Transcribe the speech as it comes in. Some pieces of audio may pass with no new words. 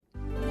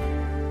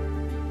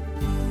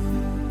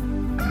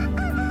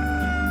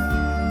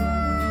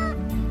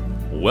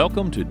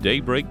Welcome to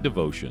Daybreak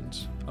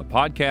Devotions, a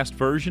podcast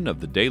version of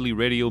the daily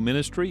radio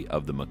ministry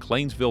of the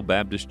McLeansville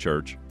Baptist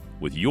Church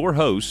with your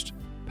hosts,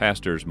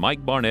 Pastors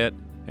Mike Barnett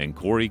and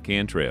Corey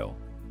Cantrell.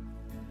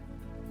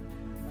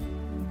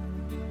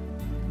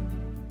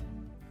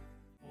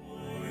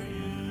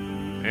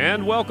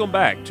 And welcome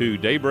back to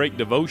Daybreak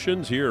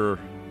Devotions here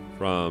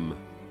from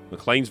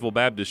McLeansville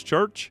Baptist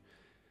Church.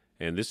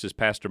 And this is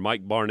Pastor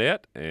Mike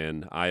Barnett,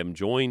 and I'm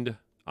joining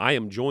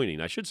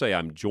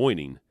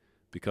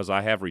because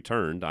I have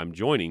returned. I'm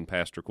joining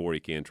Pastor Corey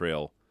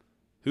Cantrell,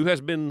 who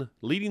has been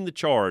leading the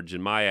charge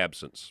in my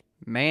absence.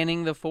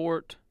 Manning the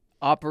fort,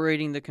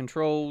 operating the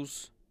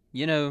controls,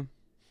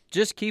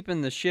 just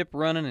keeping the ship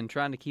running and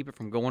trying to keep it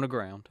from going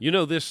aground.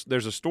 There's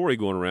a story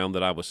going around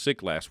that I was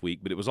sick last week,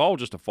 but it was all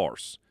just a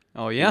farce.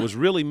 Oh, yeah? It was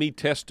really me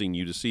testing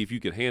you to see if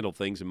you could handle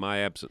things in my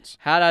absence.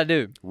 How'd I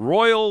do?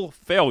 Royal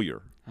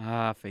failure.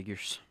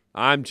 Figures.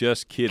 I'm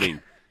just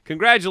kidding.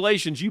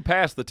 Congratulations, you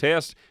passed the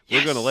test.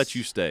 We're going to let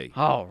you stay.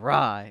 All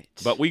right.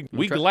 But we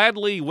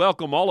gladly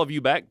welcome all of you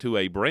back to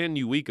a brand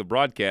new week of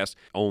broadcast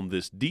on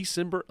this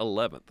December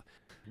 11th.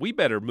 We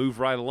better move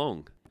right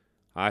along.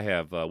 I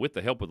have, with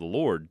the help of the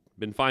Lord,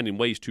 been finding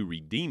ways to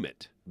redeem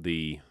it,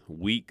 the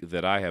week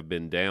that I have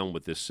been down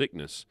with this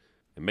sickness,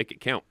 and make it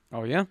count.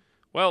 Oh, yeah?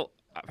 Well,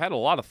 I've had a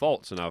lot of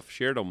thoughts, and I've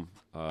shared them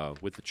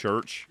with the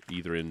church,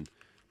 either in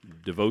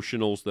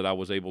devotionals that I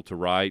was able to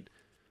write,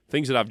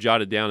 things that I've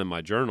jotted down in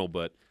my journal,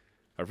 but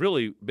I've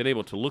really been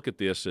able to look at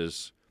this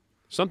as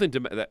something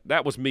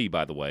that was me,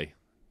 by the way,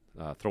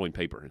 throwing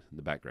paper in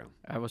the background.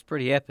 That was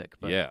pretty epic,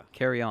 but yeah.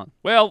 Carry on.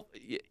 Well,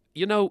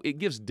 it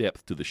gives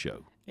depth to the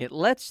show. It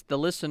lets the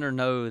listener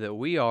know that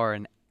we are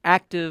an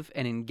active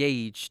and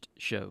engaged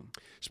show.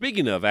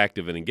 Speaking of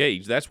active and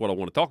engaged, that's what I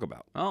want to talk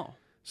about. Oh.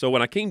 So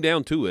when I came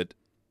down to it,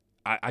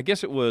 I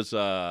guess it was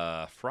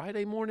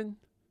Friday morning.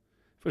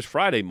 It was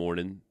Friday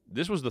morning.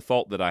 This was the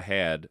thought that I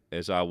had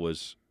as I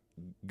was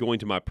going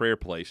to my prayer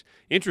place.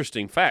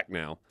 Interesting fact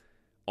now,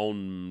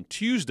 on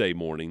Tuesday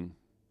morning,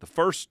 the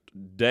first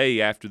day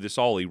after this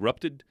all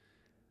erupted,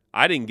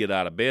 I didn't get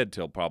out of bed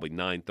till probably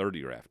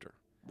 9:30 or after.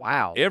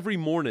 Wow. Every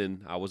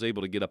morning I was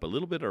able to get up a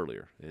little bit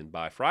earlier, and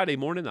by Friday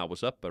morning I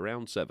was up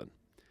around 7.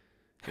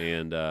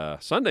 And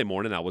Sunday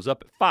morning I was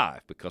up at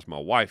 5 because my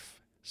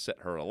wife set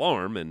her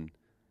alarm and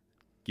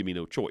give me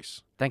no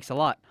choice. Thanks a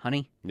lot,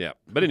 honey. Yeah,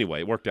 but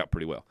anyway, it worked out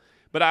pretty well.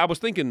 But I was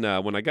thinking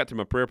when I got to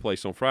my prayer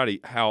place on Friday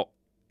how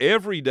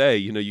every day,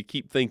 you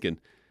keep thinking,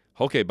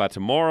 okay, by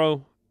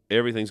tomorrow,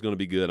 everything's going to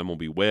be good. I'm going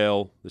to be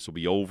well. This will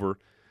be over.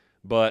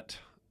 But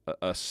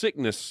a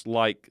sickness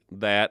like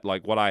that,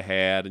 like what I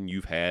had, and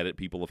you've had it,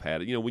 people have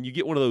had it, when you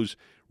get one of those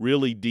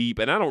really deep,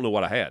 and I don't know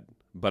what I had,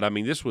 but I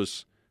mean, this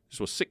was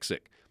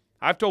sick.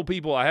 I've told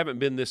people I haven't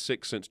been this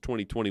sick since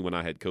 2020 when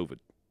I had COVID.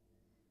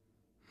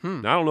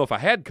 Now, I don't know if I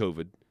had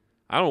COVID.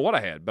 I don't know what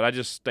I had, but I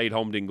just stayed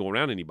home, didn't go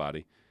around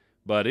anybody.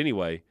 But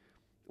anyway,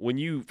 when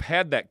you've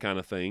had that kind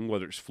of thing,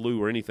 whether it's flu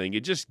or anything,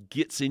 it just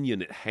gets in you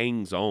and it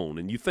hangs on.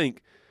 And you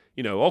think,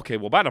 okay,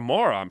 well, by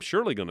tomorrow I'm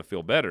surely going to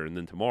feel better. And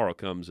then tomorrow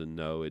comes and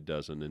no, it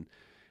doesn't. And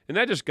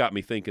that just got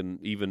me thinking,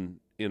 even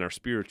in our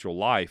spiritual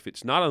life,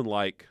 it's not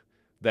unlike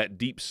that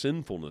deep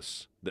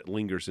sinfulness that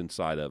lingers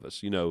inside of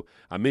us.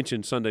 I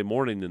mentioned Sunday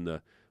morning in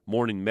the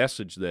morning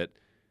message that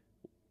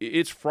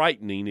it's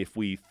frightening if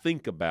we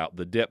think about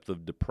the depth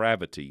of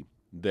depravity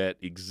that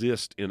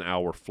exists in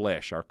our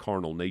flesh, our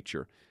carnal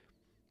nature.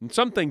 And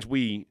some things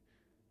the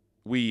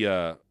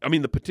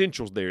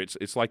potential's there.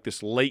 It's like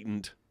this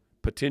latent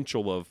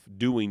potential of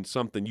doing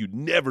something you'd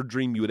never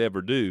dream you would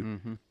ever do.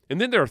 Mm-hmm.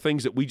 And then there are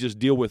things that we just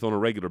deal with on a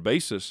regular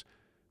basis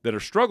that are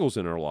struggles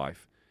in our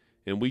life.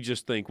 And we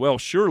just think, well,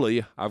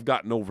 surely I've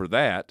gotten over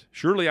that.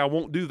 Surely I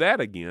won't do that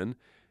again.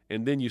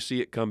 And then you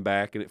see it come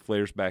back and it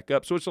flares back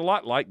up. So it's a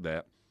lot like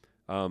that.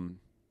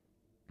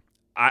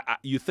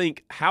 You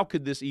think, how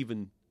could this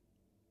even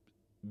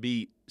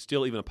be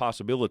still even a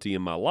possibility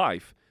in my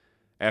life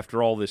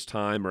after all this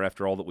time or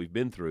after all that we've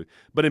been through?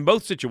 But in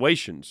both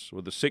situations,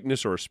 with a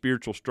sickness or a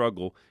spiritual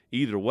struggle,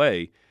 either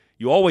way,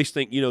 you always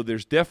think,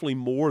 there's definitely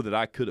more that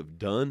I could have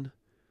done,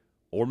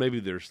 or maybe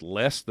there's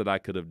less that I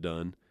could have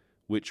done,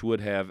 which would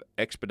have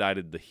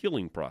expedited the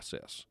healing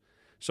process.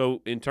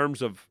 So in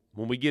terms of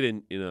when we get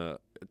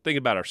think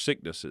about our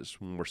sicknesses,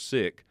 when we're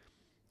sick,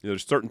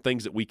 there's certain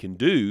things that we can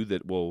do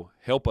that will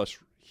help us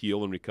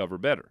heal and recover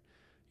better.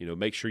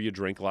 Make sure you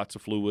drink lots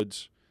of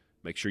fluids,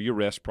 make sure you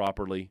rest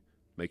properly,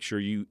 make sure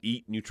you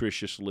eat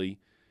nutritiously,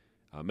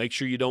 make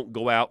sure you don't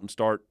go out and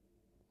start,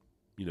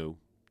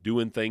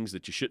 doing things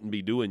that you shouldn't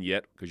be doing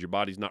yet because your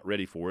body's not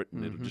ready for it,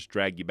 and it'll just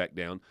drag you back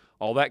down,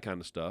 all that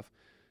kind of stuff.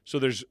 So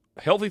there's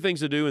healthy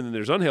things to do, and then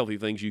there's unhealthy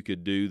things you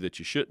could do that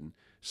you shouldn't.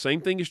 Same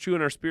thing is true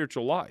in our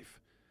spiritual life.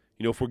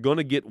 If we're going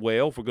to get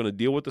well, if we're going to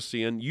deal with the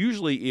sin,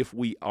 usually if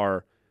we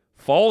are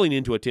falling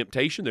into a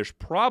temptation, there's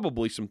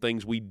probably some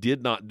things we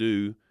did not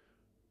do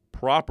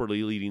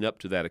properly leading up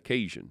to that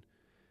occasion.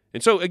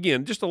 And so,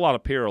 again, just a lot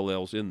of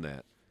parallels in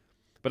that.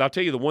 But I'll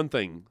tell you the one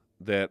thing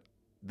that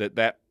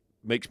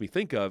makes me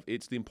think of,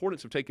 it's the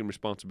importance of taking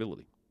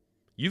responsibility.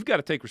 You've got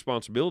to take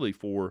responsibility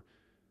for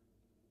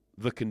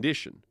the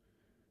condition.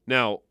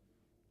 Now,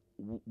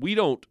 we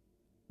don't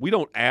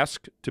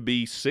ask to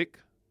be sick.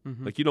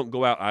 Mm-hmm. Like, you don't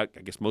go out. I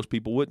guess most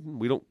people wouldn't.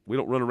 We don't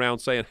run around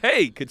saying,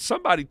 "Hey, could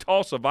somebody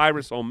toss a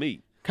virus on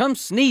me? Come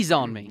sneeze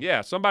on me."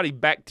 Yeah, somebody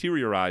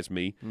bacterialize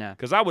me." No.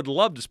 Because I would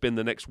love to spend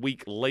the next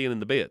week laying in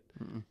the bed.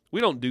 Mm-mm. We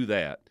don't do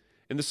that.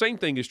 And the same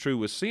thing is true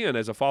with sin.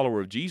 As a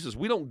follower of Jesus,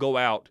 we don't go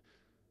out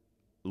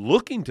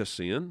looking to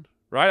sin,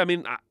 right? I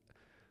mean,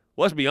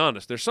 let's be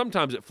honest. There's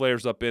sometimes it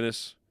flares up in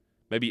us,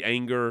 maybe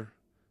anger,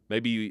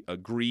 maybe a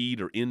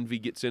greed or envy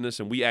gets in us,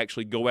 and we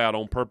actually go out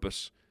on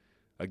purpose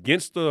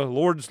against the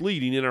Lord's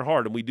leading in our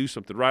heart, and we do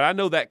something right. I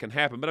know that can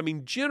happen, but I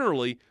mean,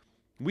 generally,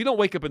 we don't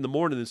wake up in the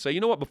morning and say, you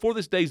know what, before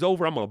this day's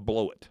over, I'm going to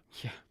blow it.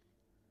 Yeah.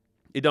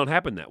 It don't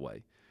happen that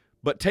way.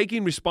 But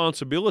taking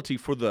responsibility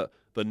for the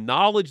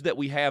knowledge that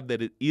we have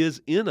that it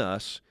is in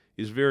us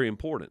is very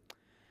important.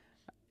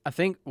 I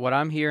think what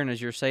I'm hearing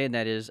as you're saying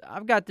that is,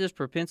 I've got this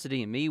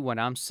propensity in me when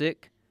I'm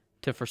sick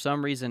to, for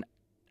some reason,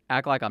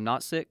 act like I'm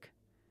not sick.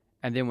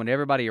 And then when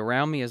everybody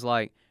around me is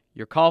like,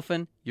 you're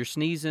coughing, you're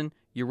sneezing,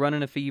 you're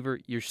running a fever,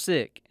 you're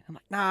sick. I'm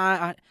like,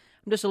 nah, I'm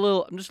just a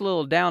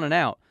little down and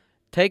out.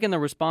 Taking the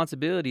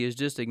responsibility is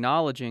just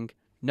acknowledging,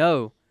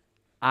 no,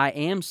 I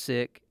am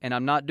sick, and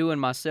I'm not doing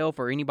myself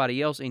or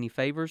anybody else any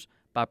favors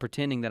by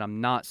pretending that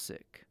I'm not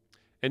sick.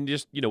 And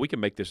just, we can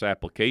make this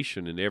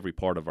application in every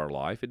part of our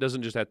life. It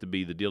doesn't just have to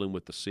be the dealing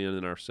with the sin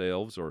in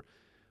ourselves or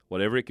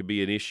whatever. It could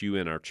be an issue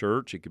in our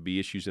church. It could be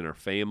issues in our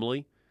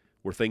family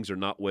where things are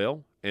not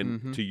well.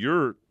 And to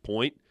your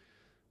point,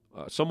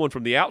 someone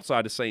from the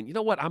outside is saying, you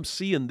know what, I'm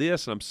seeing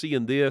this, and I'm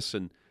seeing this,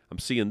 and I'm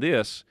seeing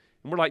this.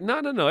 And we're like,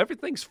 no,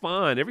 everything's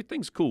fine.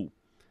 Everything's cool.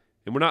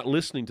 And we're not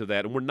listening to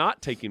that, and we're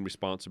not taking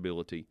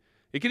responsibility.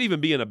 It could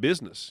even be in a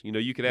business.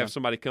 You could have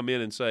somebody come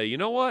in and say, you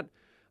know what,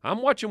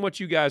 I'm watching what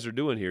you guys are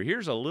doing here.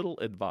 Here's a little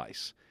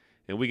advice.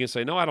 And we can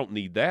say, no, I don't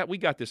need that. We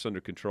got this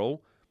under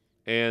control.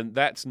 And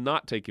that's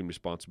not taking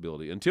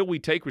responsibility. Until we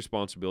take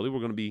responsibility, we're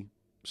going to be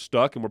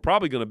stuck, and we're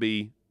probably going to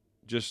be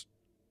just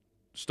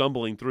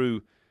stumbling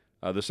through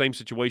the same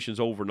situations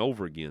over and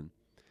over again.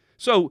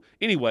 So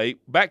anyway,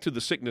 back to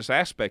the sickness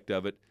aspect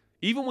of it.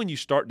 Even when you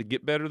start to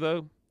get better,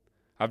 though,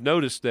 I've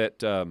noticed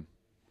that,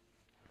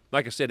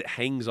 like I said, it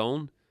hangs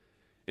on.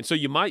 And so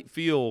you might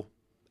feel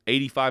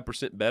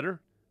 85% better,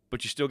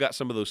 but you still got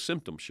some of those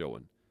symptoms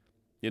showing.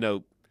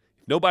 If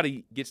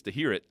nobody gets to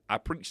hear it, I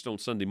preached on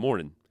Sunday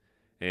morning,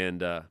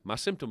 and my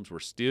symptoms were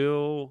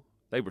still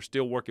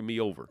working me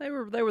over. They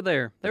were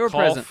there. They were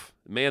present.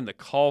 Man, the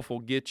cough will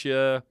get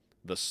you.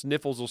 The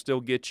sniffles will still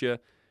get you.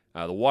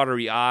 The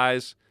watery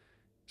eyes.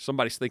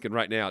 Somebody's thinking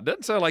right now, it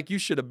doesn't sound like you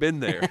should have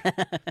been there.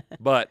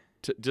 But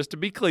just to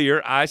be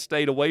clear, I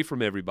stayed away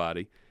from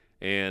everybody.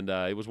 And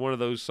it was one of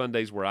those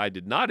Sundays where I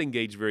did not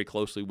engage very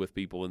closely with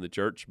people in the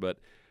church, but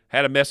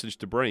had a message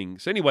to bring.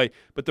 So anyway,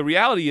 but the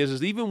reality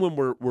is even when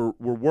we're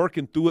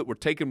working through it, we're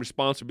taking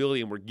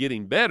responsibility and we're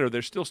getting better,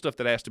 there's still stuff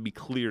that has to be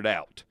cleared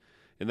out.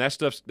 And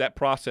that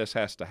process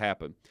has to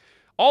happen.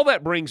 All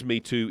that brings me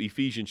to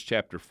Ephesians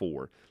chapter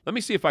 4. Let me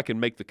see if I can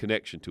make the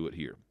connection to it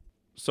here.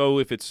 So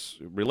if it's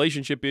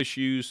relationship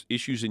issues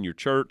in your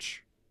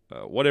church,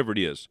 whatever it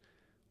is,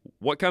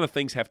 what kind of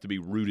things have to be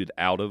rooted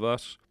out of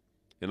us?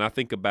 And I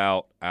think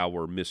about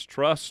our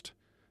mistrust,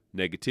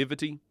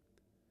 negativity.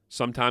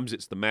 Sometimes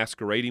it's the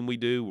masquerading we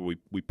do, where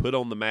we put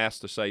on the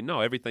mask to say,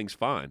 no, everything's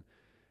fine.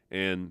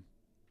 And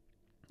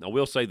I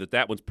will say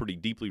that one's pretty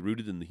deeply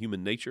rooted in the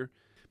human nature.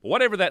 But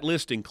whatever that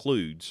list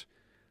includes,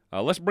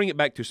 let's bring it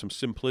back to some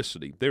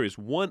simplicity. There is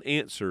one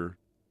answer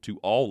to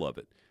all of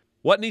it.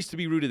 What needs to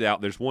be rooted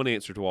out, there's one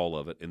answer to all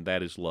of it, and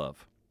that is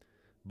love.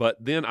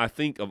 But then I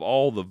think of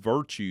all the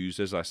virtues,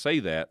 as I say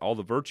that, all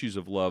the virtues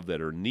of love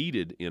that are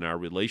needed in our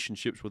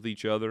relationships with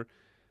each other,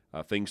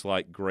 things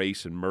like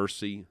grace and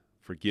mercy,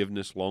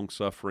 forgiveness,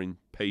 long-suffering,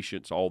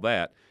 patience, all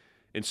that.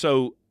 And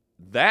so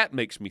that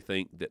makes me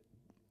think that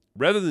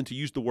rather than to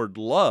use the word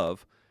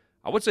love,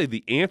 I would say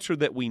the answer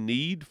that we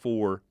need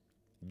for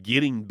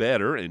getting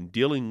better and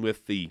dealing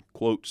with the,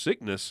 quote,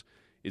 sickness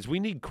is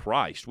we need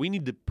Christ. We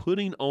need the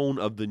putting on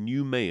of the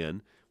new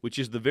man, which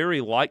is the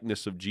very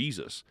likeness of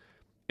Jesus.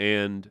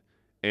 And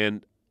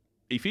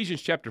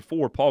Ephesians chapter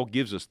 4, Paul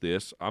gives us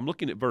this. I'm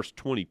looking at verse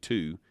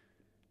 22.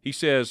 He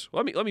says,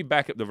 let me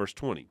back up to verse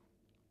 20.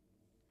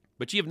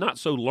 But ye have not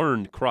so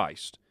learned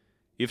Christ,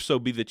 if so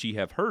be that ye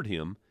have heard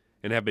him,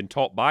 and have been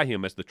taught by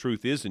him as the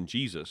truth is in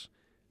Jesus,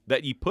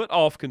 that ye put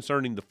off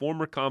concerning the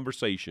former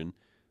conversation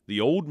the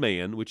old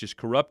man, which is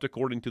corrupt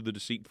according to the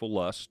deceitful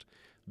lust.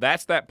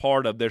 That's that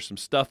part of there's some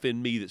stuff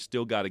in me that's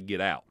still got to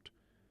get out.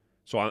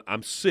 So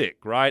I'm sick,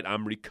 right?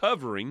 I'm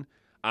recovering.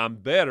 I'm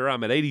better.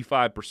 I'm at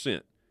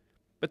 85%.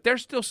 But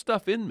there's still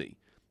stuff in me.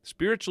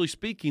 Spiritually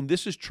speaking,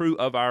 this is true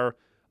of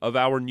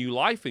our new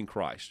life in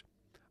Christ.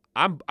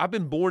 I've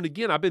been born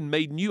again. I've been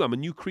made new. I'm a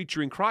new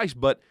creature in Christ,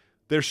 but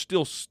there's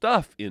still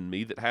stuff in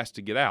me that has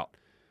to get out.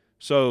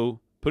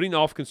 So putting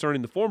off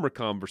concerning the former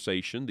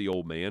conversation, the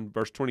old man,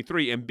 verse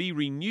 23, and be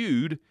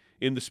renewed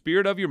in the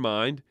spirit of your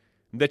mind,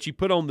 that you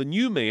put on the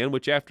new man,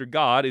 which after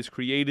God is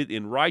created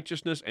in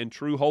righteousness and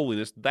true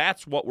holiness.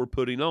 That's what we're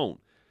putting on.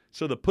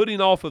 So the putting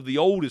off of the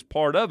old is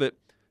part of it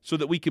so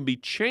that we can be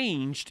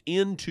changed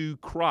into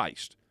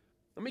Christ.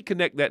 Let me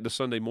connect that to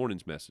Sunday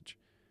morning's message.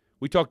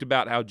 We talked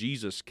about how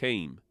Jesus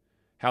came,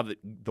 how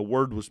the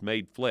Word was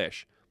made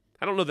flesh.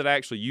 I don't know that I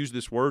actually used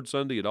this word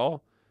Sunday at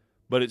all,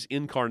 but it's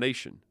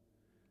incarnation.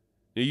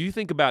 Now, you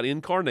think about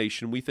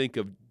incarnation, we think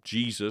of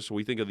Jesus,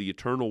 we think of the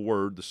eternal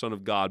Word, the Son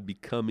of God,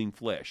 becoming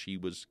flesh. He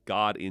was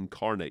God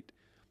incarnate.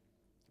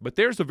 But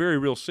there's a very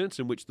real sense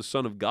in which the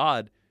Son of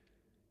God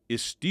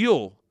is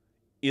still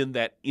in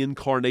that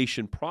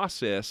incarnation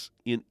process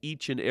in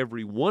each and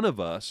every one of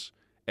us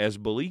as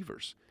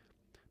believers.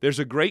 There's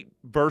a great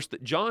verse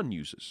that John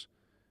uses.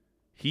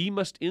 He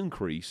must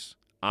increase,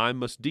 I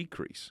must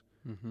decrease.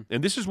 Mm-hmm.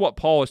 And this is what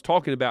Paul is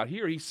talking about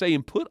here. He's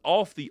saying, put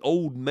off the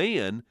old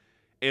man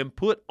and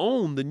put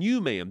on the new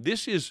man.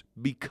 This is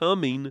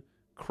becoming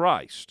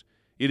Christ.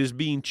 It is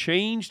being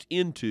changed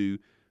into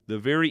the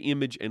very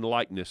image and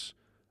likeness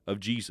of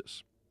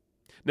Jesus.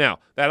 Now,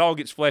 that all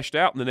gets fleshed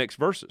out in the next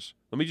verses.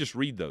 Let me just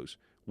read those.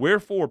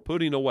 Wherefore,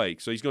 putting away.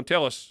 So he's going to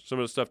tell us some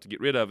of the stuff to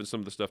get rid of and some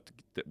of the stuff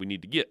that we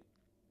need to get.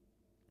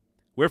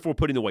 Wherefore,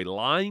 putting away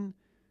lying,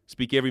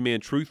 speak every man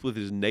truth with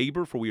his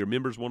neighbor, for we are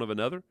members one of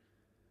another.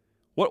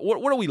 What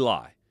do we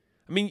lie?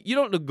 I mean, you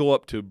don't go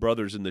up to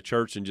brothers in the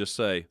church and just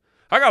say,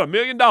 I got $1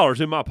 million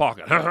in my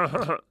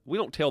pocket. We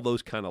don't tell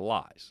those kind of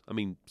lies. I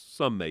mean,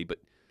 some may, but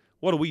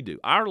what do?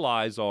 Our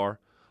lies are,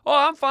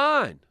 oh, I'm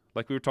fine,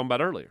 like we were talking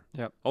about earlier.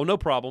 Yep. Oh, no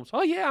problems.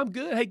 Oh, yeah, I'm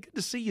good. Hey, good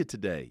to see you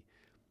today.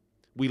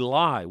 We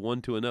lie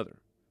one to another,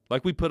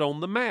 like we put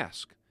on the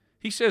mask.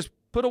 He says,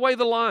 put away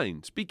the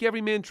lying. Speak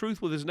every man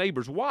truth with his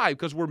neighbors. Why?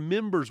 Because we're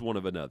members one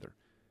of another.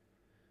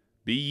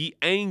 Be ye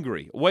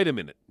angry. Wait a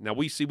minute. Now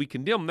we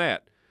condemn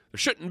that. There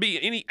shouldn't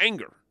be any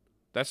anger.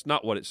 That's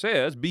not what it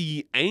says. Be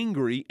ye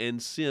angry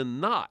and sin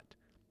not.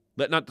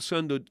 Let not the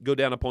sun go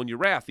down upon your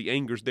wrath. The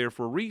anger's there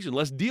for a reason.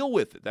 Let's deal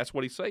with it. That's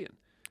what he's saying.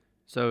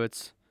 So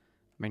that's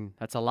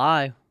a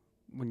lie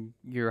when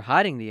you're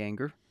hiding the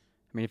anger.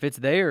 I mean, if it's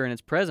there and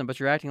it's present, but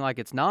you're acting like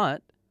it's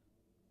not,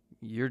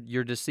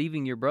 you're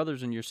deceiving your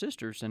brothers and your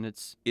sisters, and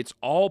it's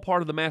all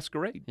part of the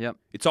masquerade. Yep.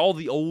 It's all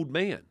the old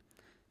man.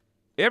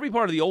 Every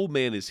part of the old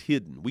man is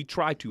hidden. We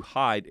try to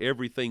hide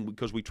everything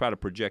because we try to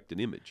project an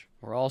image.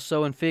 We're all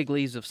sowing fig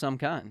leaves of some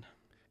kind.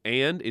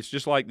 And it's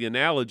just like the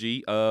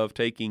analogy of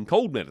taking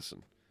cold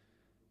medicine.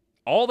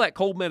 All that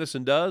cold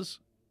medicine does,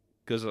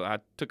 because I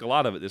took a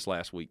lot of it this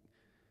last week,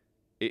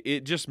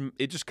 it just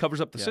covers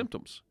up the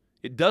symptoms.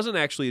 It doesn't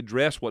actually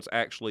address what's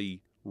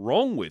actually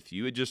wrong with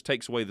you. It just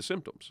takes away the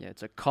symptoms. Yeah,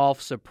 it's a cough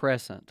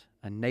suppressant,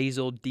 a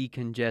nasal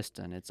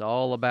decongestant. It's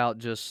all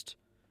about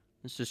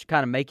let's just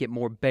kind of make it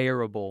more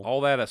bearable.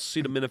 All that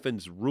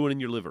acetaminophen's ruining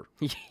your liver.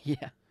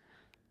 Yeah.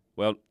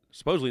 Well,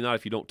 supposedly not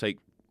if you don't take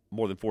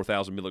more than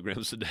 4,000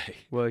 milligrams a day,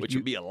 which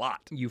would be a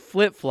lot. You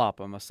flip-flop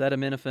them,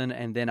 acetaminophen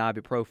and then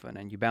ibuprofen,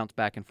 and you bounce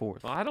back and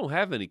forth. Well, I don't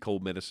have any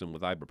cold medicine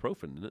with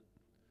ibuprofen in it.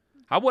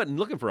 I wasn't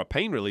looking for a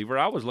pain reliever.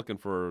 I was looking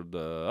for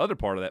the other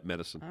part of that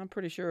medicine. I'm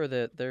pretty sure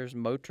that there's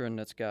Motrin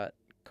that's got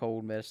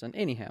cold medicine.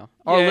 Anyhow,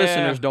 our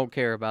listeners don't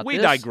care about this. We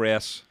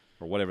digress,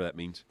 or whatever that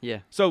means. Yeah.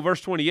 So verse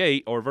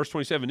 28 or verse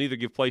 27, neither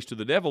give place to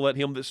the devil, let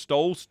him that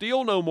stole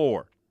steal no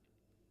more.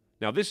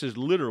 Now, this is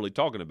literally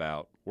talking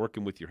about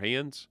working with your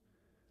hands,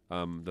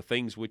 the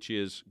thing which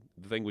is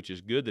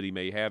good that he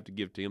may have to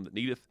give to him that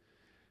needeth.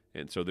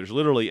 And so there's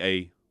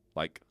literally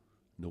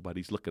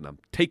nobody's looking, I'm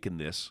taking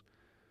this.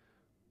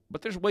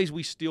 But there's ways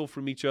we steal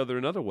from each other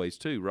in other ways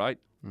too, right?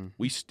 Mm.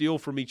 We steal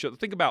from each other.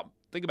 Think about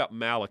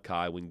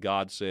Malachi when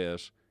God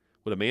says,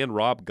 would a man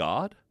rob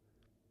God?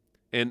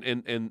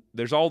 And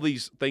there's all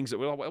these things that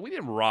we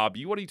didn't rob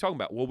you. What are you talking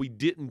about? Well, we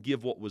didn't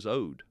give what was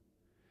owed.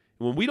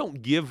 And when we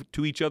don't give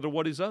to each other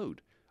what is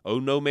owed, owe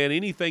no man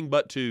anything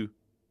but to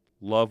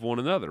love one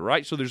another,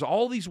 right? So there's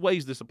all these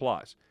ways this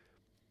applies.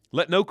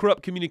 Let no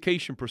corrupt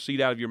communication proceed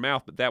out of your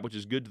mouth, but that which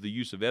is good to the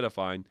use of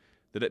edifying,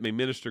 that it may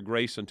minister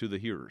grace unto the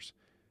hearers.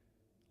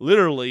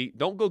 Literally,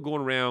 don't go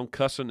going around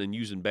cussing and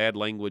using bad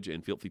language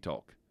and filthy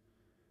talk.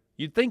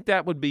 You'd think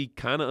that would be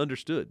kind of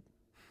understood,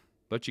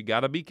 but you got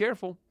to be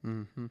careful.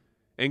 Mm-hmm.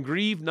 And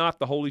grieve not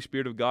the Holy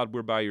Spirit of God,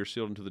 whereby you're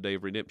sealed unto the day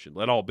of redemption.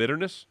 Let all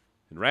bitterness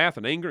and wrath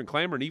and anger and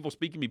clamor and evil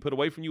speaking be put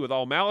away from you with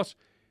all malice.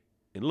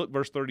 And look,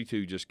 verse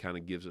 32 just kind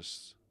of gives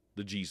us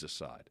the Jesus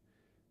side.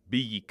 Be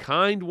ye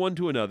kind one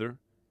to another,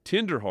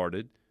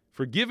 tenderhearted,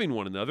 forgiving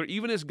one another,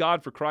 even as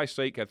God for Christ's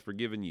sake hath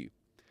forgiven you.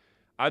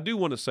 I do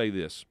want to say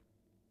this.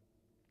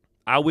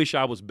 I wish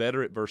I was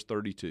better at verse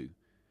 32,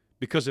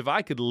 because if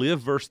I could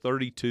live verse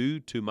 32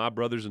 to my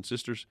brothers and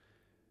sisters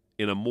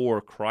in a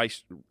more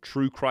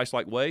true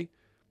Christ-like way,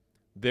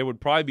 there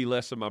would probably be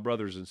less of my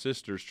brothers and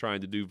sisters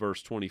trying to do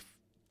verse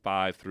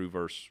 25 through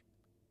verse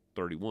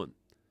 31.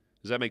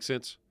 Does that make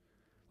sense?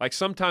 Like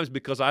sometimes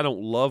because I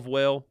don't love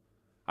well,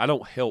 I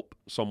don't help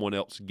someone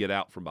else get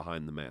out from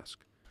behind the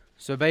mask.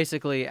 So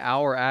basically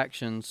our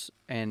actions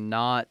and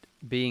not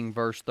being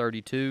verse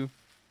 32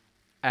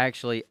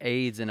 actually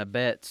aids and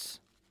abets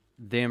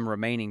them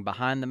remaining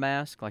behind the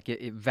mask. Like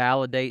it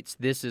validates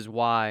this is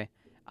why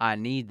I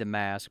need the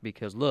mask,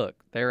 because look,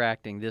 they're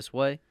acting this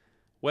way.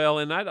 Well,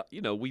 and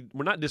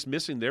we're not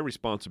dismissing their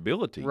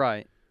responsibility.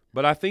 Right.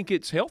 But I think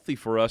it's healthy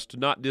for us to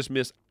not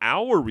dismiss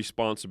our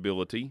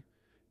responsibility.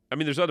 I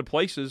mean, there's other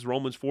places,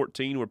 Romans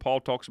 14, where Paul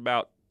talks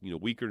about,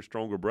 weaker and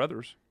stronger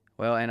brothers.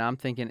 Well, and I'm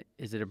thinking,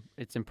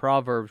 it's in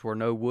Proverbs where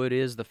no wood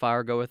is, the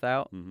fire goeth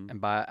out. Mm-hmm.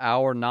 And by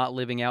our not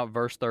living out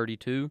verse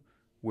 32,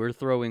 we're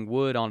throwing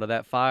wood onto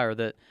that fire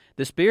that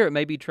the Spirit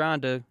may be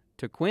trying to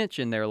quench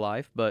in their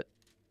life, but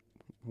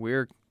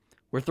we're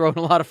throwing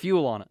a lot of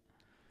fuel on it.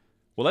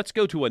 Well, let's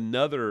go to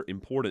another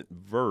important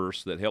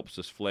verse that helps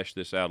us flesh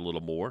this out a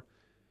little more,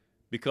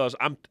 because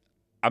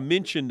I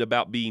mentioned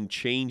about being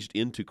changed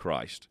into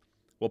Christ.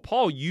 Well,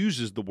 Paul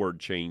uses the word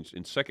changed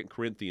in 2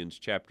 Corinthians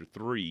chapter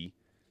 3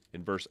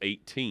 in verse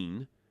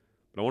 18,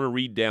 but I want to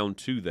read down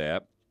to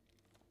that.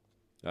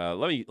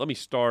 Let me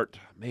start,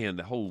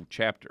 the whole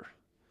chapter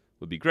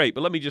would be great,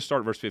 but let me just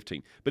start at verse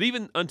 15. But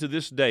even unto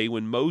this day,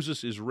 when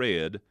Moses is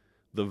read,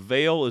 the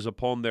veil is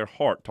upon their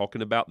heart,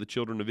 talking about the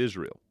children of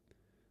Israel.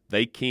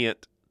 They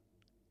can't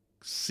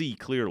see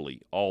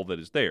clearly all that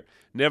is there.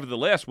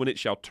 Nevertheless, when it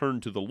shall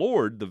turn to the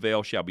Lord, the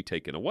veil shall be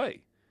taken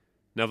away.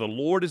 Now the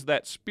Lord is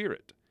that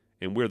Spirit,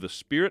 and where the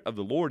Spirit of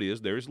the Lord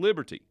is, there is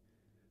liberty.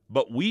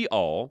 But we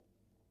all,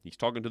 he's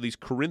talking to these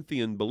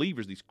Corinthian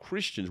believers, these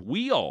Christians,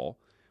 we all,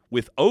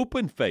 with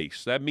open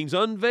face, that means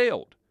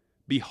unveiled,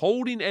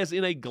 beholding as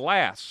in a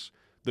glass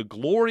the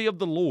glory of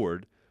the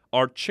Lord,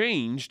 are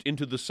changed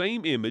into the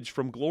same image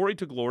from glory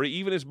to glory,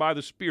 even as by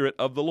the Spirit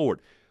of the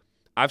Lord.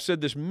 I've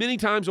said this many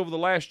times over the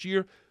last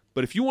year,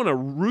 but if you want to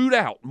root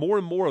out more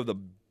and more of the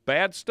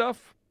bad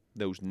stuff,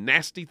 those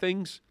nasty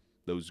things,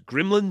 those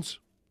gremlins,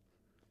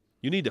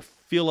 you need to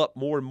fill up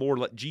more and more,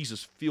 let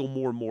Jesus fill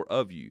more and more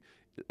of you.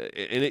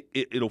 And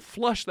it'll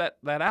flush that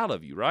out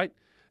of you, right?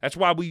 That's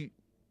why we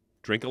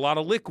drink a lot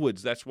of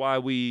liquids. That's why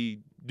we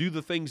do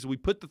the things, we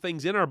put the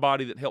things in our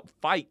body that help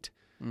fight,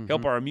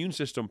 help our immune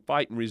system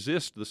fight and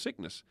resist the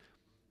sickness.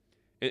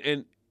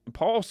 And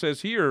Paul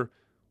says here,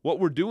 what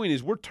we're doing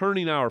is we're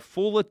turning our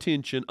full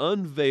attention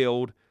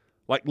unveiled,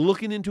 like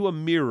looking into a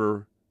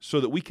mirror so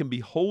that we can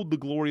behold the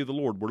glory of the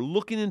Lord. We're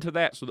looking into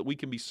that so that we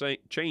can be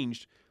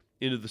changed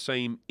into the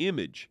same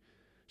image.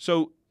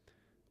 So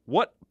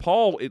what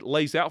Paul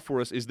lays out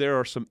for us is there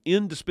are some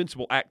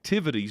indispensable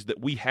activities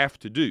that we have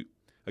to do.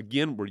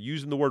 Again, we're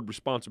using the word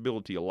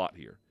responsibility a lot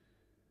here.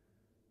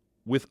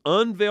 With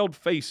unveiled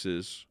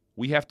faces,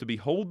 we have to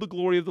behold the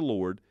glory of the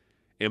Lord,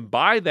 and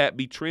by that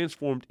be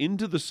transformed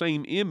into the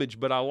same image.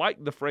 But I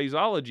like the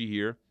phraseology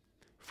here,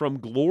 from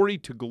glory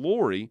to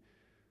glory.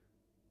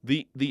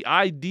 The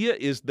idea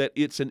is that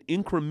it's an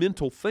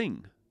incremental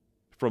thing,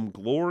 from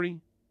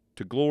glory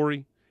to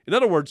glory. In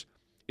other words,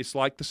 it's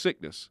like the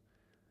sickness.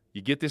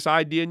 You get this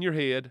idea in your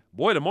head,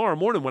 boy, tomorrow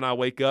morning when I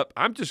wake up,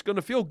 I'm just going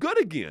to feel good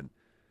again.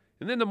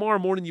 And then tomorrow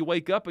morning you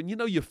wake up and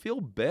you feel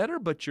better,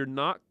 but you're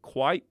not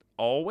quite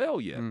all well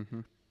yet.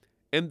 Mm-hmm.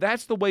 And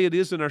that's the way it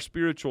is in our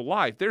spiritual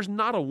life. There's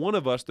not a one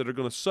of us that are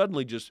going to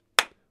suddenly just,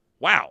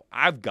 wow,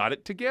 I've got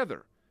it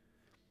together.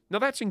 Now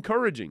that's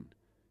encouraging.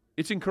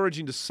 It's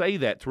encouraging to say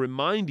that, to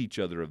remind each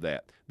other of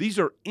that. These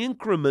are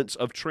increments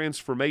of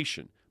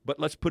transformation, but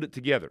let's put it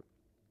together.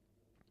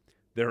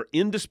 There are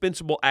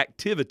indispensable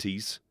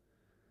activities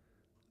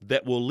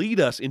that will lead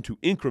us into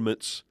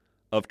increments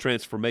of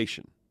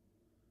transformation.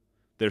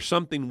 There's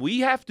something we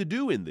have to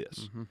do in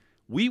this. Mm-hmm.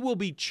 We will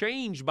be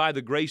changed by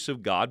the grace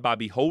of God, by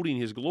beholding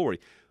His glory.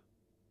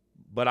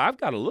 But I've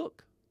got to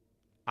look.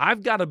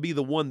 I've got to be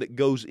the one that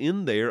goes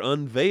in there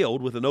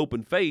unveiled with an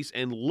open face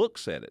and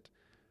looks at it.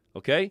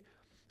 Okay?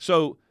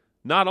 So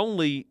not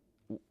only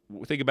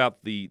think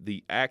about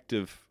the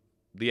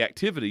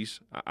activities,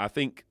 I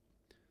think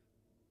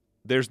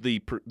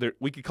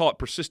we could call it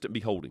persistent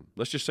beholding.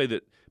 Let's just say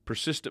that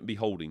persistent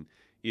beholding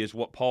is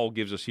what Paul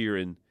gives us here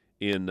in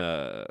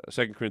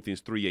 2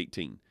 Corinthians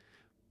 3:18.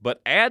 But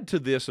add to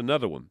this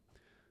another one.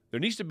 There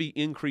needs to be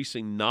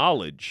increasing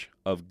knowledge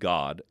of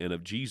God and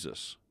of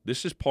Jesus.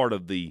 This is part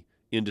of the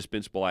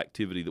indispensable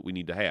activity that we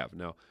need to have.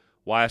 Now,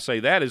 why I say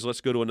that is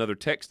let's go to another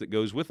text that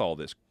goes with all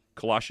this,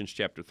 Colossians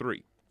chapter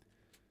 3.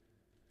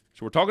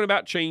 So we're talking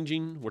about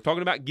changing, we're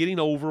talking about getting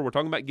over, we're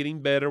talking about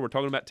getting better, we're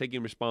talking about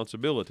taking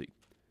responsibility.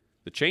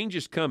 The change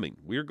is coming.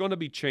 We're going to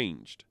be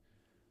changed.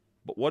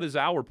 But what is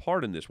our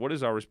part in this? What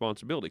is our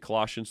responsibility?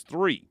 Colossians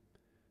 3,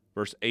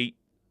 verse 8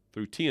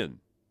 through 10.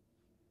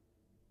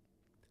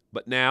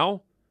 But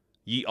now,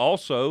 ye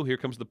also, here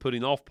comes the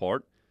putting off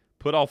part,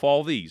 put off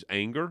all these,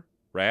 anger,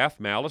 wrath,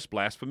 malice,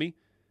 blasphemy,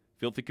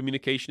 filthy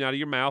communication out of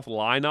your mouth,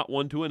 lie not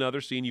one to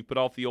another, seeing you put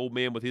off the old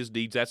man with his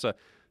deeds. That's a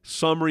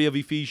summary of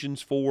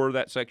Ephesians 4,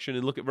 that section.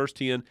 And look at verse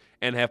 10,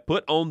 and have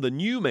put on the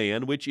new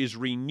man, which is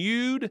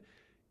renewed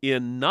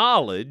in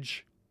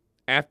knowledge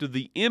after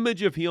the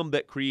image of him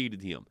that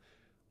created him.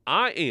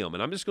 I am,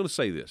 and I'm just going to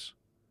say this,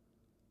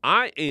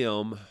 I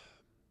am,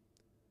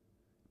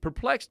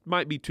 perplexed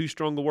might be too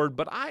strong a word,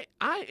 but I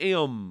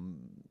am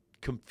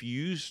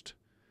confused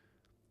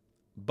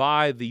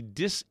by the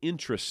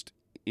disinterest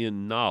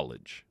in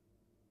knowledge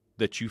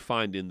that you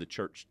find in the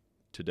church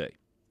today.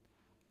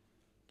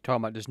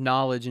 Talking about just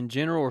knowledge in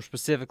general, or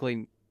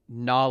specifically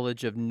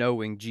knowledge of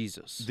knowing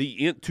Jesus.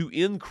 To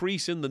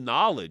increase in the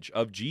knowledge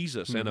of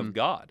Jesus and of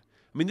God.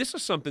 I mean, this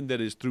is something that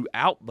is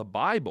throughout the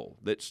Bible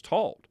that's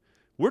taught.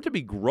 We're to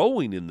be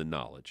growing in the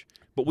knowledge,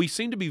 but we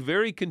seem to be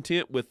very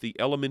content with the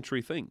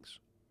elementary things.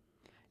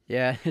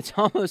 Yeah, it's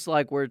almost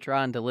like we're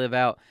trying to live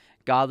out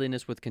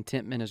godliness with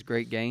contentment is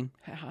great gain.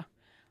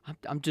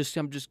 I'm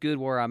just good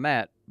where I'm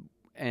at,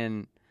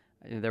 and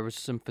there was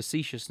some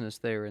facetiousness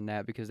there in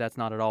that because that's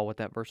not at all what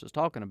that verse is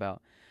talking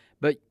about.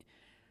 But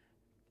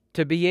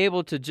to be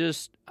able to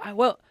just,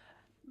 let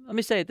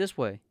me say it this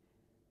way.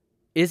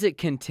 Is it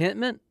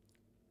contentment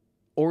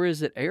or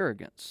is it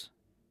arrogance?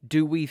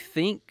 Do we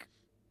think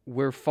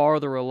we're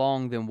farther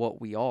along than what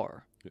we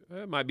are?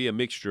 It might be a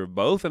mixture of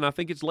both, and I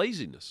think it's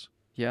laziness.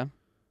 Yeah.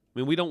 I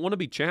mean, we don't want to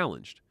be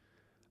challenged.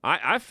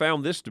 I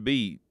found this to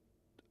be,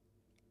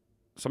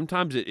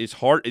 sometimes it's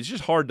hard. It's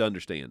just hard to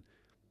understand.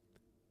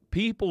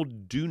 People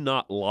do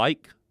not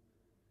like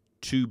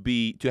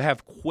to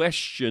have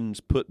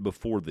questions put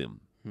before them.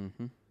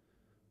 Mm-hmm.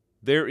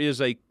 There's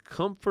a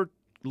comfort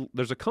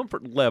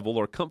level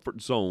or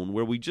comfort zone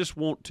where we just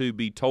want to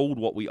be told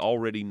what we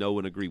already know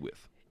and agree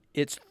with.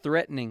 It's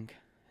threatening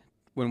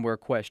when we're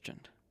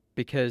questioned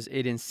because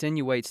it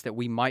insinuates that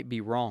we might be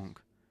wrong.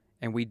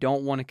 And we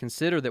don't want to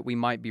consider that we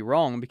might be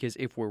wrong because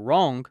if we're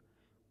wrong,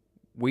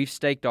 we've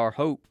staked our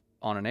hope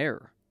on an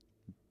error.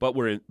 But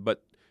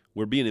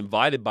we're being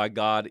invited by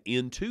God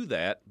into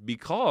that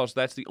because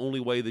that's the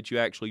only way that you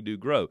actually do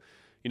grow.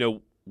 You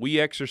know, we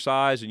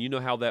exercise, and you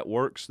know how that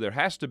works. There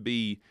has to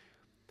be,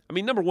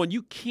 number one,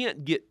 you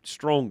can't get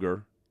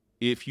stronger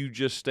if you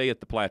just stay at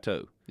the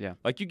plateau. Yeah.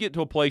 Like you get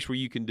to a place where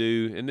you can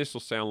do, and this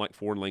will sound like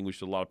foreign language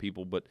to a lot of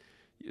people, but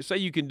say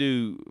you can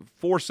do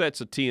 4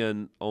 sets of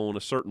 10 on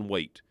a certain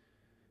weight.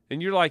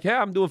 And you're like,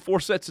 I'm doing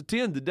 4 sets of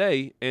 10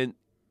 today, and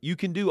you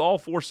can do all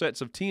 4 sets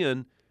of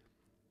 10,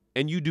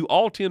 and you do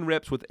all 10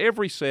 reps with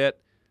every set.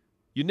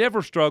 You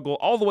never struggle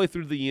all the way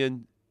through the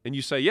end, and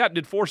you say, I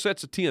did 4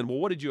 sets of 10. Well,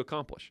 what did you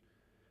accomplish?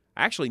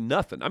 Actually,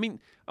 nothing.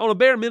 On a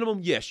bare minimum,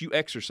 yes, you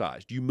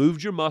exercised. You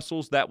moved your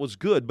muscles. That was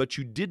good, but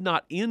you did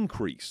not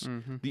increase.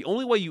 Mm-hmm. The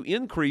only way you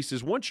increase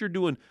is once you're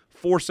doing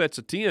 4 sets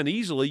of 10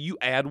 easily, you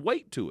add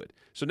weight to it.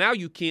 So now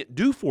you can't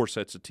do 4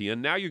 sets of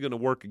 10. Now you're going to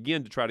work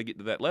again to try to get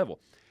to that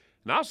level.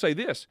 And I'll say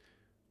this,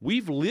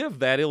 we've lived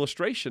that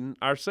illustration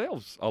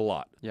ourselves a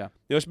lot. Yeah.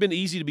 It's been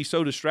easy to be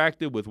so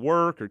distracted with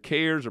work or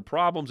cares or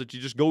problems that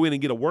you just go in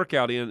and get a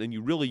workout in, and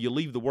you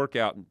leave the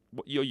workout and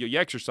you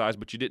exercise,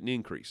 but you didn't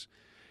increase.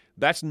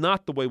 That's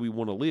not the way we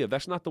want to live.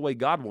 That's not the way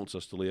God wants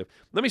us to live.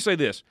 Let me say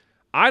this.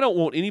 I don't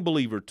want any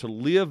believer to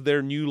live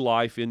their new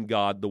life in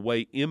God the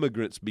way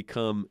immigrants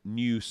become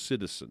new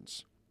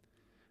citizens.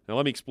 Now,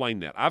 let me explain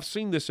that. I've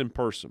seen this in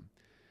person.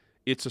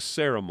 It's a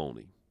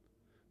ceremony.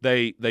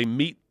 They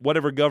meet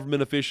whatever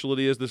government official it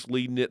is that's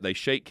leading it. They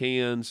shake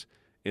hands,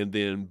 and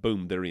then,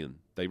 boom, they're in.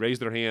 They raise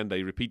their hand.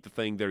 They repeat the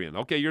thing. They're in.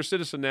 Okay, you're a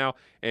citizen now,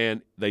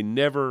 and they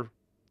never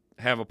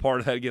have a part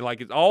of that again. Like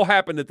it's all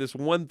happened at this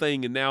one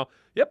thing, and now,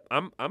 yep,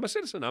 I'm a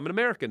citizen. I'm an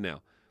American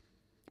now.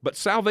 But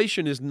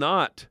salvation is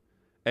not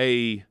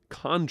a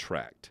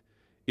contract.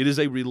 It is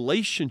a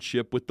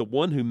relationship with the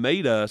one who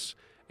made us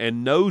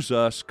and knows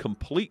us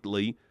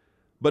completely,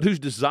 but whose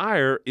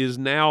desire is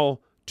now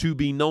to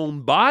be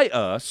known by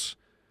us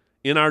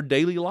in our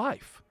daily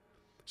life.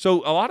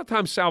 So a lot of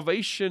times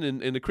salvation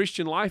in the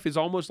Christian life is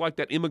almost like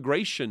that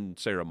immigration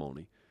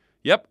ceremony.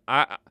 Yep,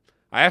 I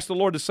asked the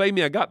Lord to save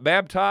me. I got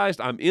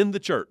baptized. I'm in the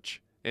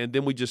church. And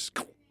then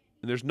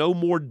and there's no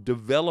more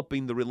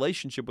developing the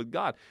relationship with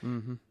God.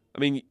 Mm-hmm.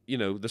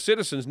 The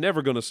citizen's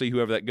never going to see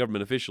whoever that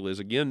government official is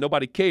again.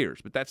 Nobody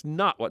cares, but that's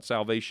not what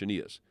salvation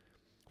is.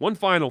 One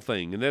final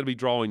thing, and that'll be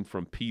drawing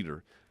from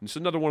Peter. And it's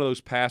another one of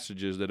those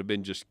passages that have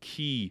been just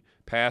key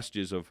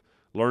passages of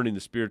learning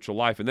the spiritual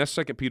life. And that's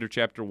 2 Peter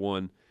chapter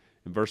 1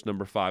 and verse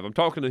number 5. I'm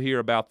talking here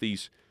about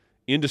these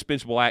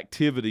indispensable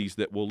activities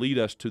that will lead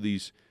us to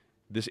this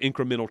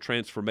incremental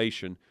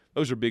transformation.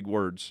 Those are big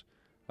words.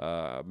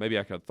 Maybe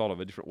I could have thought of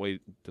a different way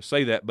to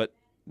say that, but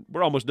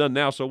we're almost done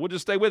now, so we'll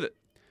just stay with it.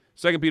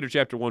 2 Peter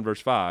chapter 1,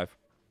 verse 5.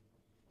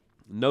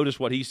 Notice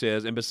what he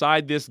says, and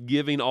beside this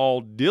giving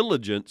all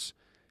diligence,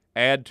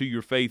 add to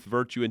your faith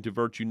virtue, and to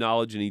virtue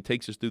knowledge, and he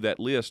takes us through that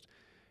list.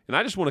 And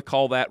I just want to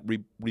call that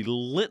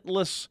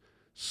relentless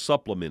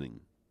supplementing,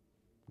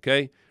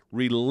 okay?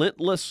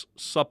 Relentless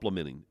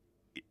supplementing.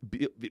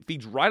 It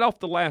feeds right off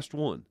the last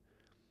one.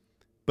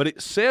 But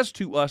it says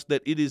to us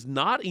that it is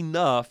not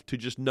enough to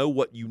just know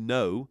what you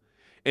know,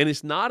 and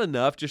it's not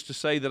enough just to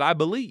say that I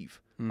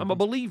believe. Mm-hmm. I'm a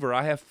believer.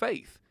 I have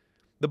faith.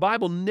 The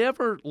Bible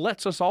never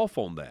lets us off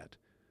on that.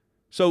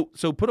 So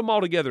put them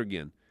all together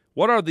again.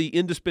 What are the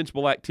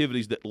indispensable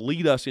activities that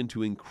lead us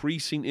into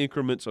increasing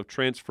increments of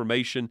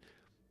transformation?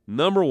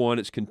 Number one,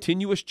 it's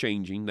continuous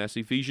changing. That's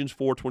Ephesians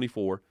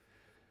 4:24.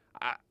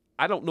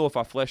 I don't know if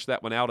I fleshed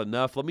that one out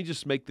enough. Let me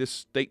just make this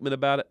statement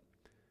about it.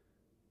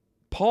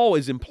 Paul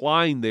is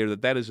implying there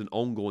that is an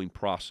ongoing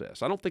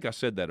process. I don't think I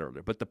said that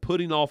earlier, but the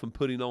putting off and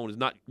putting on is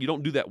not, you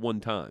don't do that one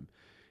time.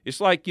 It's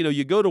like,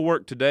 you go to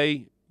work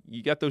today,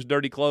 you got those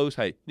dirty clothes,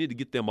 hey, you need to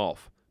get them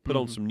off. put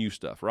on some new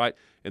stuff, right?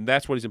 And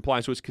that's what he's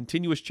implying. So it's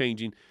continuous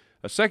changing.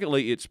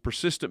 Secondly, it's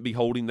persistent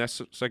beholding.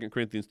 That's 2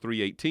 Corinthians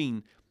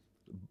 3:18,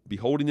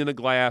 beholding in a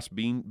glass,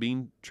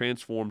 being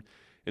transformed.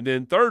 And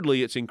then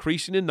thirdly, it's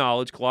increasing in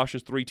knowledge,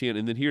 Colossians 3:10.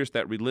 And then here's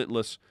that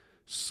relentless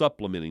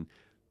supplementing.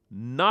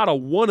 Not a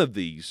one of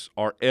these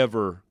are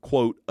ever,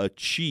 quote,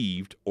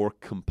 achieved or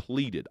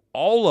completed.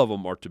 All of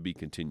them are to be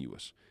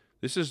continuous.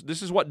 This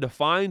is what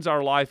defines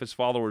our life as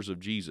followers of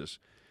Jesus.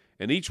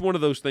 And each one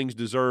of those things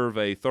deserve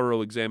a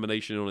thorough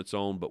examination on its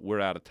own, but we're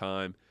out of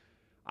time.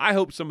 I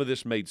hope some of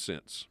this made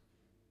sense.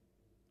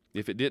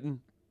 If it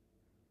didn't,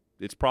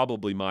 it's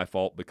probably my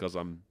fault because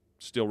I'm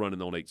still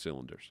running on 8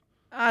 cylinders.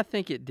 I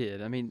think it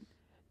did. I mean,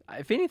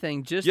 if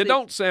anything, just... You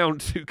don't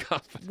sound too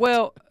confident.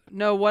 Well,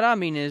 no, what I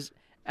mean is,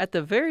 at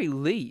the very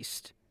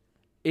least,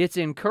 it's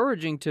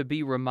encouraging to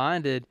be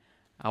reminded,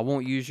 I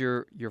won't use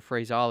your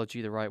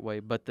phraseology the right way,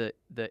 but the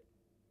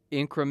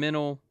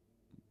incremental...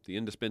 The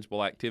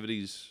indispensable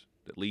activities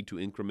that lead to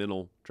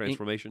incremental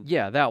transformation?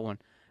 Yeah, that one.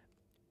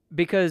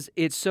 Because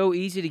it's so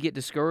easy to get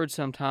discouraged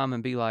sometime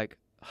and be like,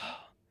 oh,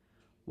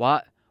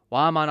 why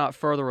am I not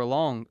further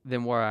along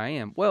than where I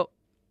am? Well,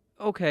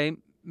 okay,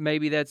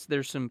 maybe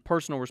there's some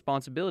personal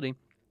responsibility,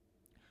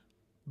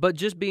 but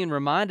just being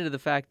reminded of the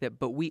fact that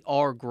we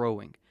are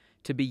growing,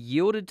 to be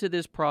yielded to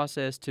this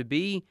process, to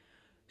be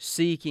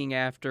seeking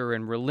after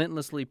and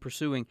relentlessly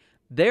pursuing.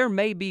 There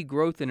may be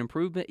growth and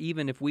improvement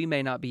even if we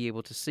may not be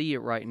able to see it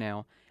right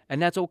now,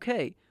 and that's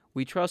okay.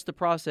 We trust the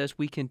process.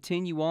 We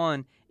continue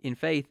on in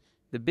faith.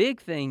 The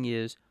big thing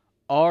is,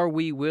 are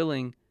we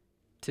willing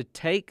to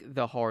take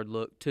the hard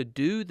look, to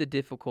do the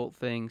difficult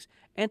things,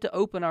 and to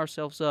open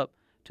ourselves up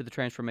to the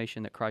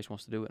transformation that Christ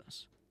wants to do in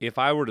us? If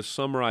I were to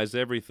summarize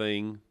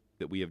everything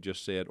that we have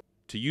just said,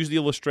 to use the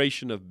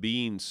illustration of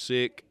being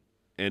sick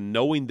and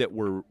knowing that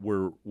we're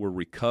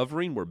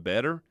recovering, we're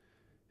better,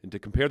 and to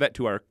compare that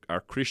to our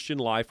Christian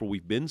life where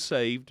we've been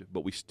saved,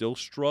 but we still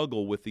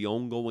struggle with the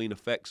ongoing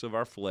effects of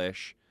our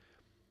flesh,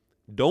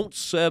 don't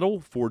settle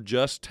for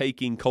just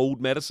taking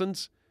cold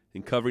medicines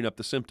and covering up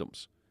the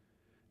symptoms.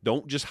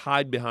 Don't just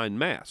hide behind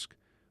masks.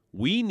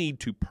 We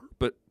need to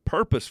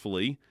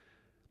purposefully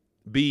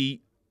be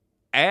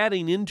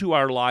adding into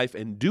our life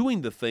and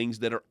doing the things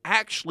that are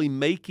actually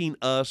making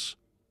us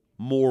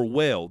more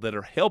well, that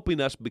are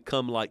helping us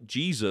become like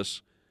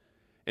Jesus.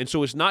 And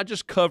so it's not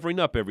just covering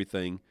up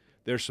everything.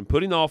 There's some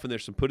putting off and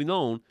there's some putting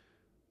on.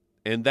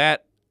 And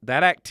that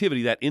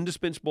activity,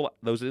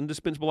 those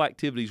indispensable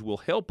activities will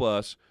help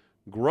us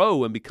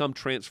grow and become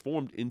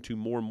transformed into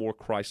more and more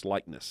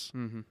Christ-likeness.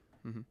 Mm-hmm.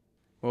 Mm-hmm.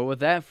 Well, with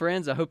that,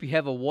 friends, I hope you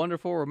have a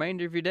wonderful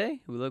remainder of your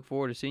day. We look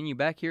forward to seeing you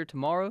back here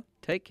tomorrow.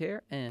 Take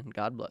care, and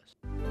God bless.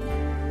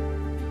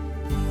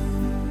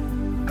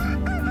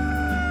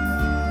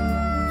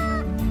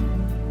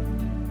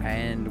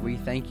 And we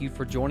thank you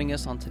for joining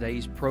us on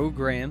today's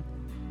program.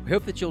 We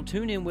hope that you'll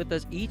tune in with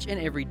us each and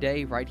every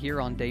day right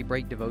here on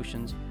Daybreak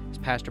Devotions, as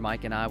Pastor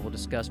Mike and I will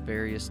discuss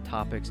various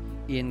topics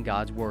in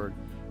God's Word.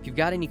 If you've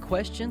got any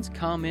questions,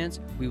 comments,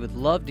 we would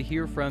love to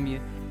hear from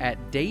you at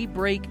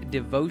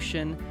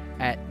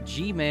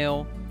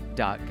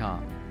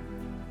daybreakdevotion@gmail.com.